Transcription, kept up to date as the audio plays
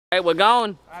Alright, we're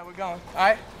going. Alright, we're going.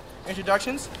 Alright,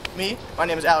 introductions. Me, my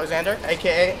name is Alexander,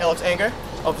 aka Alex Anger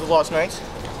of the Lost Knights.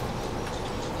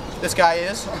 This guy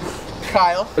is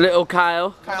Kyle. Little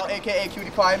Kyle. Kyle, aka Cutie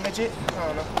Pie Midget.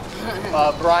 I don't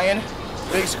know. Brian,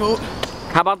 Big Scoop.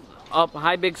 How about up?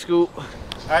 Hi, Big Scoop.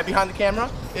 Alright, behind the camera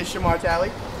is Shamar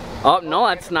Talley. Oh, no,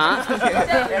 that's not.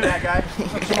 And that guy.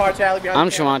 Shamar Talley behind I'm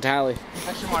the camera. Shamar Talley.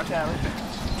 That's Shamar Talley.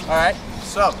 Alright,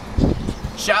 so,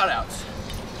 shout outs.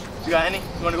 You got any?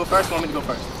 You want to go first? You want me to go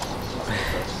first?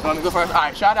 You want me to go first?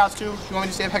 Alright, shout outs to, you want me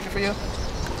to save Hector for you?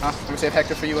 Huh? You want me to save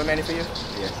Hector for you and Manny for you?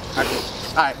 Yeah. Alright,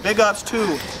 cool. Alright, big ups to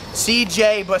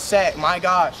CJ Bassett. My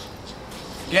gosh.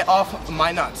 Get off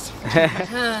my nuts.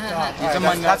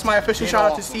 That's my official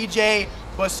shout out to CJ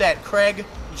Bassett. Craig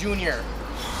Jr.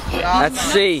 That's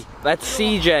C. That's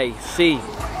CJ. C.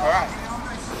 Alright.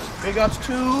 Big ups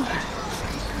to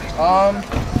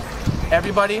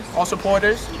everybody, all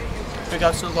supporters. Big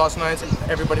ups to the Lost Knights,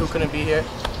 everybody who couldn't be here.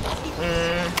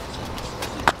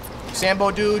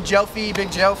 Sambo Dude, Jelfie, Big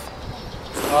Jelf,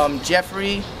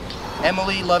 Jeffrey,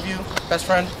 Emily, love you, best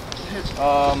friend.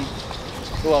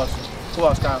 Who else? Who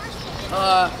else, Kyle?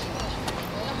 I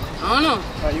don't know.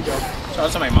 Alright, you go. Shout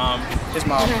out to my mom. His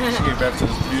mom. She gave birth to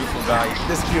this beautiful guy.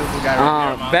 This beautiful guy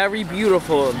right here. Very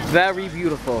beautiful. Very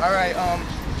beautiful. Alright,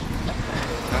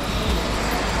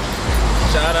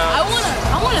 Shout out.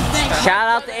 I wanna thank. Shout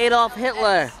out to Adolf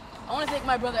Hitler. I wanna thank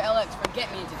my brother LX for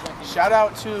getting me into drinking. shout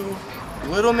out to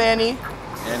Little Manny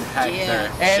And Hector. Yeah.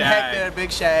 and Shag. Hector,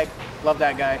 Big Shag. Love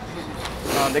that guy.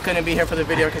 They couldn't be here for the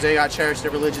video because they got church,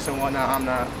 they're religious and whatnot. I'm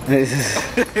not.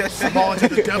 I'm all into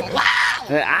the devil.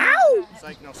 Ow! It's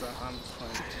like, no, sir, I'm just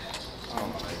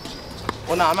playing.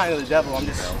 Well, no, I'm not into the devil.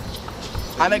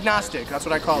 I'm agnostic. That's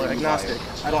what I call it, agnostic.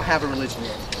 I don't have a religion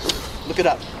yet. Look it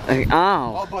up.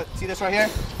 Oh. Oh, but see this right here?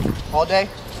 All day.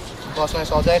 Lost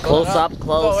Knights all day. Close Blow it up,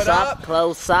 close Blow it up,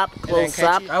 close up, close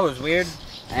can't up. you- That was weird.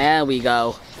 There we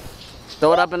go.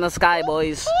 Throw it up in the sky,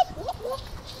 boys.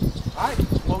 Alright,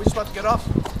 well, we just about to get off.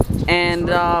 And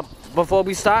before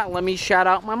we start, let me shout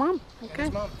out my mom. Okay.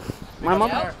 His mom. My mom.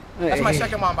 That's my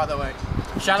second mom, by the way.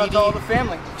 Shout out Dee to all Dee. the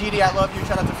family. Didi, I love you.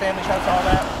 Shout out to family. Shout out to all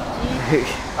that.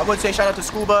 I would say shout out to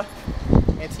Scuba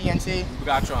and TNT. We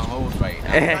got you on hold right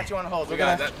now. Got you on hold. We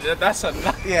got that's a.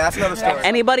 Yeah, that's another story.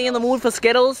 Anybody in the mood for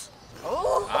Skittles?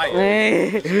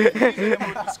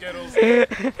 Skittles.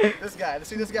 This guy.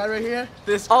 See this guy right here?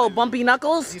 Oh, Bumpy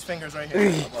Knuckles? These fingers right here.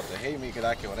 About to hate me because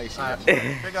I can't when they see Alright,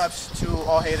 it. big ups to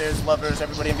all haters, lovers,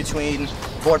 everybody in between,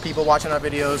 bored people watching our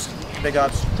videos. Big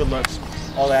ups, good looks,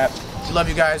 all that. We love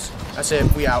you guys. That's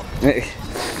it. We out.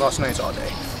 Lost Knights all day.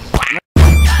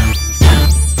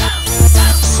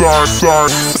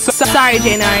 Sorry,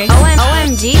 J9.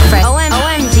 OMG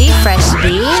Fresh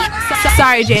B.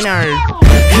 Sorry, J9.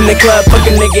 In the club, fuck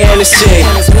a nigga and his chick.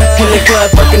 In the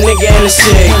club, fuck a nigga and his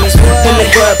chick. In the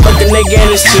club, fuck a nigga and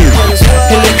his chick.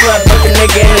 In the club, fuck a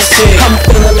nigga and his chick. I'm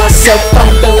feeling myself, I'm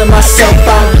feeling myself,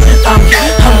 I'm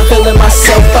feeling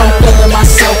myself, I'm feeling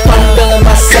myself, I'm feeling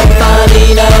myself. I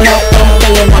need a help, I'm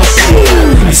feeling myself.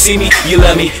 You see me, you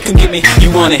love me, come get me, you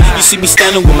want it. You see me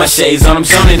standing with my shades on, I'm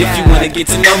zoning. If you wanna get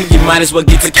to know me, you might as well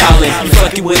get to calling. You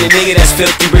fucking with a nigga that's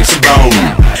filthy, bricks and bone.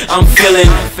 I'm feeling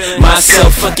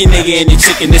myself, fucking nigga and your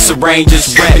chicken. This a range,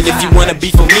 just rapping. If you wanna be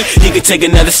for me, you can take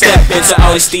another step into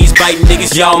all these biting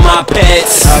niggas, y'all my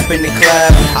pets. Up in the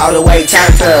club, all the way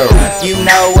turned through. You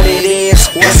know what it is,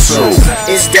 what's true?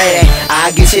 It's that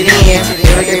I get it in.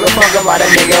 Never gave a fuck about a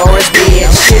nigga or his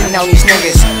bitch. Shitting on these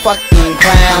niggas, fucking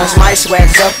clowns. My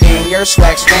swag's up and your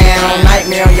swag's down.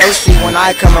 Nightmare on your street when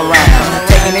I come around.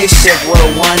 Taking this shit with a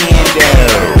one hand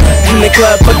down. In the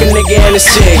club, fuck a nigga and his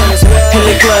chick. In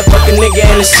the club, fuck a nigga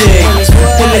and his chick.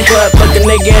 In the club, fuck a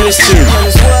nigga and his chick.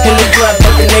 In the club,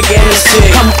 fuck a nigga and his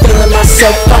chick. I'm feeling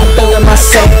myself, I'm feeling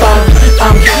myself,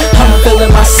 I'm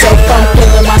feeling myself, I'm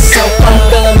feeling myself, I'm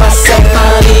feeling myself.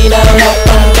 I need no help,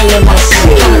 I'm feeling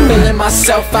myself. I'm feeling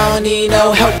myself, I don't need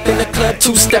no help in the club.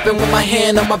 Two-stepping with my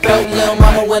hand on my belt. Lil'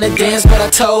 mama wanna dance, but I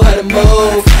told her to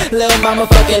move. Lil' mama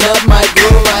fucking up my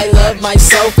groove. I love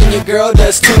myself and your girl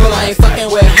does too. I ain't fucking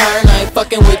with her and I ain't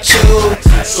fucking with you.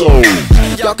 So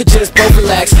y'all could just both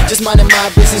relax, just minding my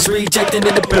business, rejecting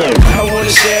in the bill. I wanna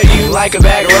share you like a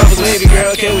bag of ruffles. Baby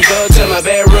girl, can we go to my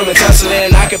bedroom and tussle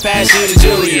in? I can pass you to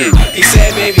Julian. He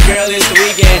said, baby girl, it's the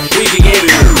weekend, we can get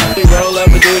it. We roll up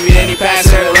a doobie, then he passed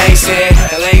her to Langston.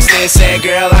 And Langston said,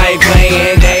 girl, I ain't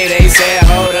playing. They said,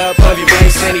 hold up, pump your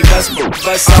brakes. Then he bust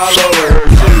all over her.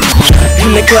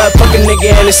 In the club, fuck a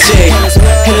nigga and his chick.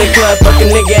 In the club, fuck a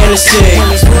nigga and his chick.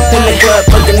 In the club,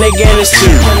 fuck a nigga and his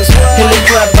chick. In the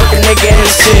club, fuck a nigga and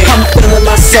his chick. I'm feeling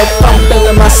myself, I'm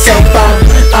feeling myself,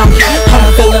 I'm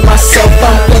feeling myself,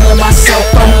 I'm feeling myself,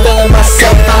 I'm feeling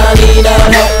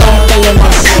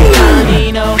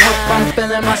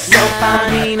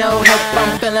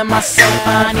feeling myself,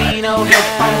 I need no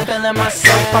help. I'm feeling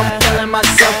myself, I'm feeling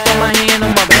myself. Put my hand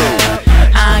on my boob.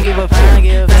 I don't give a fuck,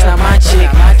 that's not my chick.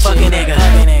 Fuck a nigga,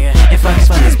 and fuck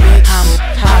this bitch.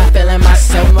 I'm feeling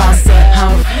myself,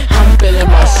 I'm feeling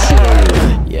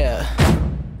myself. Yeah.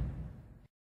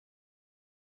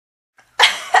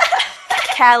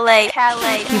 Calais,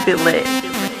 keep it lit.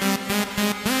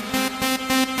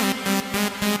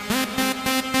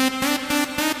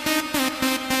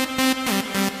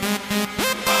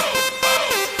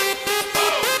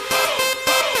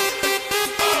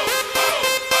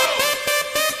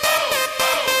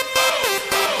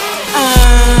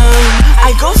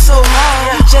 I go so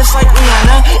hard, just like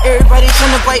Rihanna. Everybody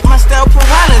tryna bite my style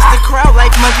piranhas. The crowd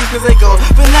like monkeys cause they go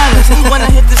bananas. When I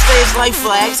hit the stage like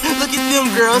flags, look at them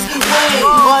girls. Wait,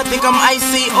 oh I think I'm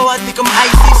icy, oh I think I'm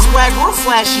icy. Swag real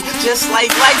flashy, just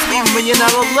like Lightspeed. $1 million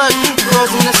look,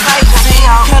 girls in the sightseeing.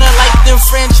 Kinda like them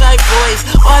franchise boys,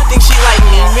 oh I think she like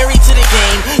me. Married to the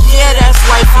game, yeah that's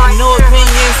wifey. No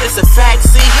opinions, it's a fact,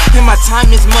 see. And my time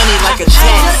is money like a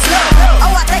tax.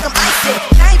 Oh I think I'm icy,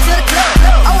 night to the club.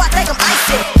 Oh I think I'm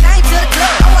icy, night to the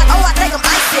club. Oh I think I'm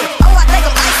icy, oh I think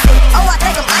I'm icy, oh I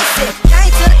think I'm icy,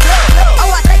 night to the club.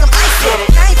 Oh I think I'm icy,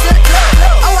 night to the club.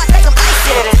 Oh I think I'm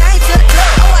icy, night to the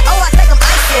club. Oh I think I'm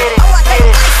icy, oh I think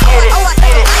I'm icy, oh I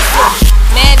think I'm icy.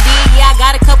 Mandy, yeah I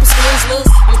got a couple screws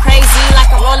loose. I'm crazy like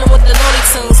I'm rolling with the Looney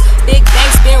Tunes. Big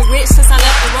banks been rich since I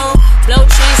left the room. Blow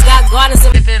trees got gardens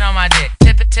and tip it on my dick,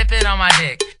 tip it on my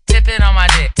dick, tip it on my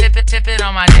dick, tip it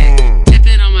on my dick, tip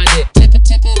it on my dick,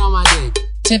 tip it on my dick.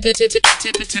 Tip it on my dick,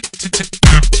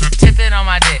 tip it on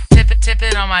my dick, tip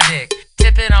it on my dick,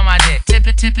 tip it on my dick,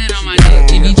 tip it on my dick.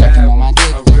 Keep me checking on my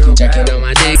dick, checking on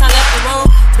my dick. I left the room,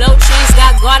 blow trees,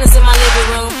 got gardens in my living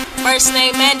room. First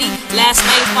name Mandy, last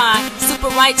name Fine.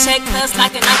 Super white check plus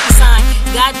like a Nike sign.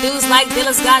 Got dudes like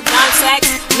dealers, got dime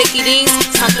sacks. Mickey D's,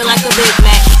 something like a Big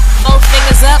Mac. 4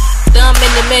 fingers up, thumb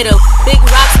in the middle. Big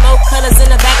rocks, no colors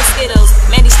in the bag of Skittles.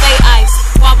 Mandy stay ice,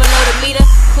 far below the meter.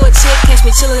 Poor chick, catch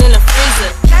me chillin' in the freezer.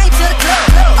 Night to the club,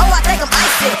 oh I think I'm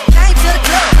icy. Night to the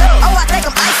club, oh I think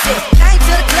I'm icy. Night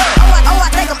to the club, oh I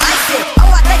think I'm icy.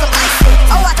 Oh I think I'm icy.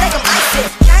 Oh I think I'm icy.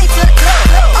 Night to the club,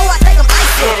 oh I think I'm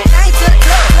icy. Night to the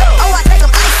club, oh I think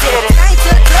I'm icy. Night to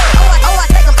the club, oh I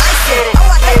think I'm icy. Oh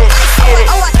I think I'm icy.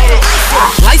 Oh I think I'm icy.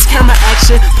 Lights, camera,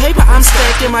 action, paper I'm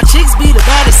stacking. My chicks be the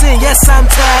baddest and yes I'm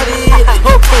tatted.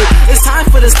 Okay, it's time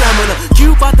for the stamina.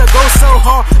 You bout to go so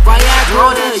hard,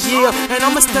 Viagra, yeah. And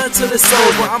I'ma stunt till it's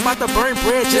over. I'm about to burn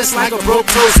bread just like a broke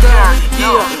toaster.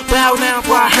 Yeah, bow down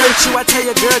before I hurt you. I tell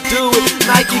your girl do it,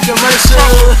 Nike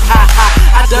commercial. Ha ha,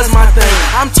 I does my thing.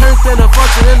 I'm turned in a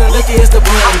function and the liquor is the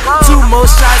blame. 2 more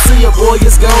shots and your boy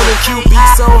is gone. And QB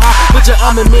so hot, put your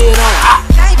and mid on.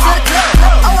 Night to the club,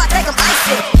 oh I think I'm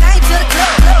icy. Night to the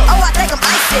club, oh I think I'm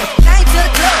icy. Night to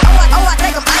the club, oh I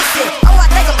think I'm icy. Oh I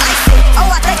think I'm icy. Oh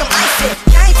I think I'm icy.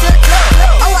 Night to the club,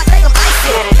 oh I think I'm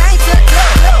icy. Night to the club,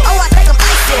 oh I think I'm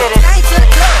icy. Night to the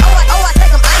club, oh I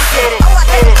think I'm icy. Oh I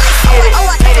think I'm icy. Oh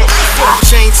I think I'm icy.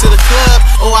 Chain to the club,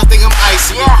 oh I think I'm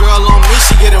icy. Your girl on me,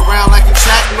 she get around like a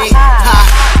track meet.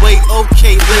 Ha, wait,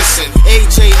 okay, listen.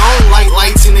 AJ on like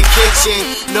lights in the kitchen.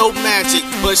 No magic,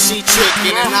 but she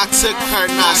trickin'. And I took her,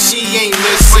 nah, she ain't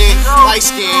missing. Light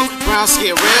skin, brown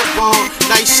skin, red bone,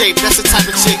 nice shape, that's the type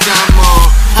of chick I'm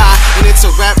on. Ha, and it's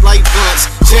a rap like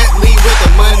blunts. Gently with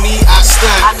the money I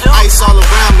stunt. Ice all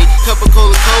around me, cup of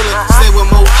Coca-Cola. Stay with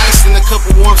more ice than a cup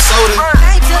of warm soda.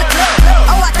 Night to the club,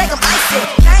 oh I think I'm icy.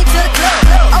 Night to the club,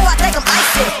 oh I think I'm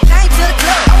icy. Night to the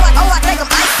club, oh I think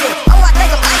I'm icy. Oh I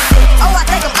think I'm icy. Oh I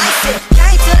think I'm icy.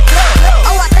 Night to the club,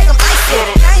 oh I think I'm icy.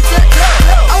 Night to the club,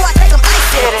 oh I think I'm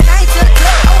icy. Night to the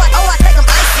club, oh I think I'm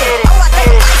icy. Oh I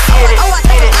think I'm icy. Oh I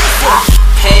think I'm icy.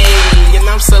 Hey, and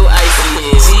I'm so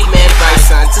icy. G-Man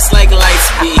Bryson, just like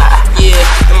Lightspeed. Yeah,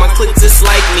 and my clique just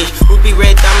like me. Ruby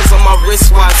red diamonds on my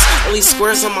wristwatch. Only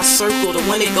squares on my circle, the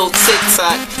one that go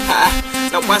tick-tock. Ha,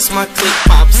 now watch my click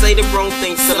pop. Say the wrong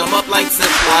thing, set them up like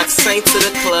Ziplocs. Saint to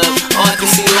the club, all I can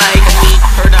see like me.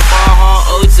 Heard I ball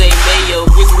hard, OJ Mayo.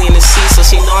 Wrigley in the sheet, so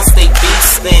she know I stay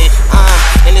beastin'.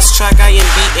 In this track I am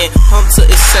beating. Pump to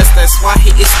his chest, that's why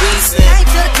he is wheezing. Night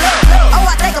to the club, oh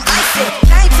I think I'm icy.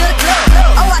 Night to the club,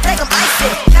 oh I think I'm icy.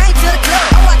 Night to the club,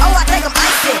 oh I think I'm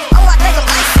icy. Oh I think I'm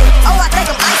icy. Oh I think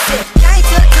I'm icy. Night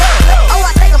to the club, oh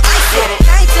I think I'm icy.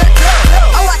 Night to the club,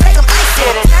 oh I think I'm icy.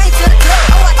 Night to the club,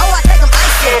 oh I think I'm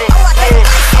icy. Oh I think I'm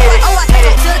icy. Oh I think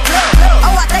I'm to the club,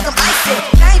 oh I think I'm icy.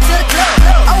 Night to the club,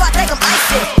 oh I think I'm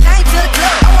icy. Night to the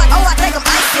club, oh I think I'm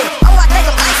icy. Oh I think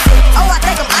I'm icy. Oh I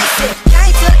think I'm icy.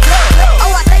 Night to the club,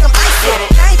 oh I think I'm icy.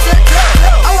 Night to the club.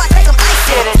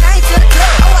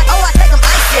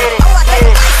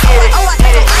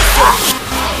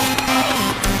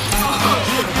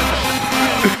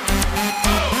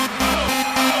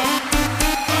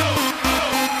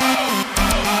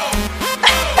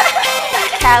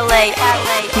 Calais.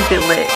 Keep it lit.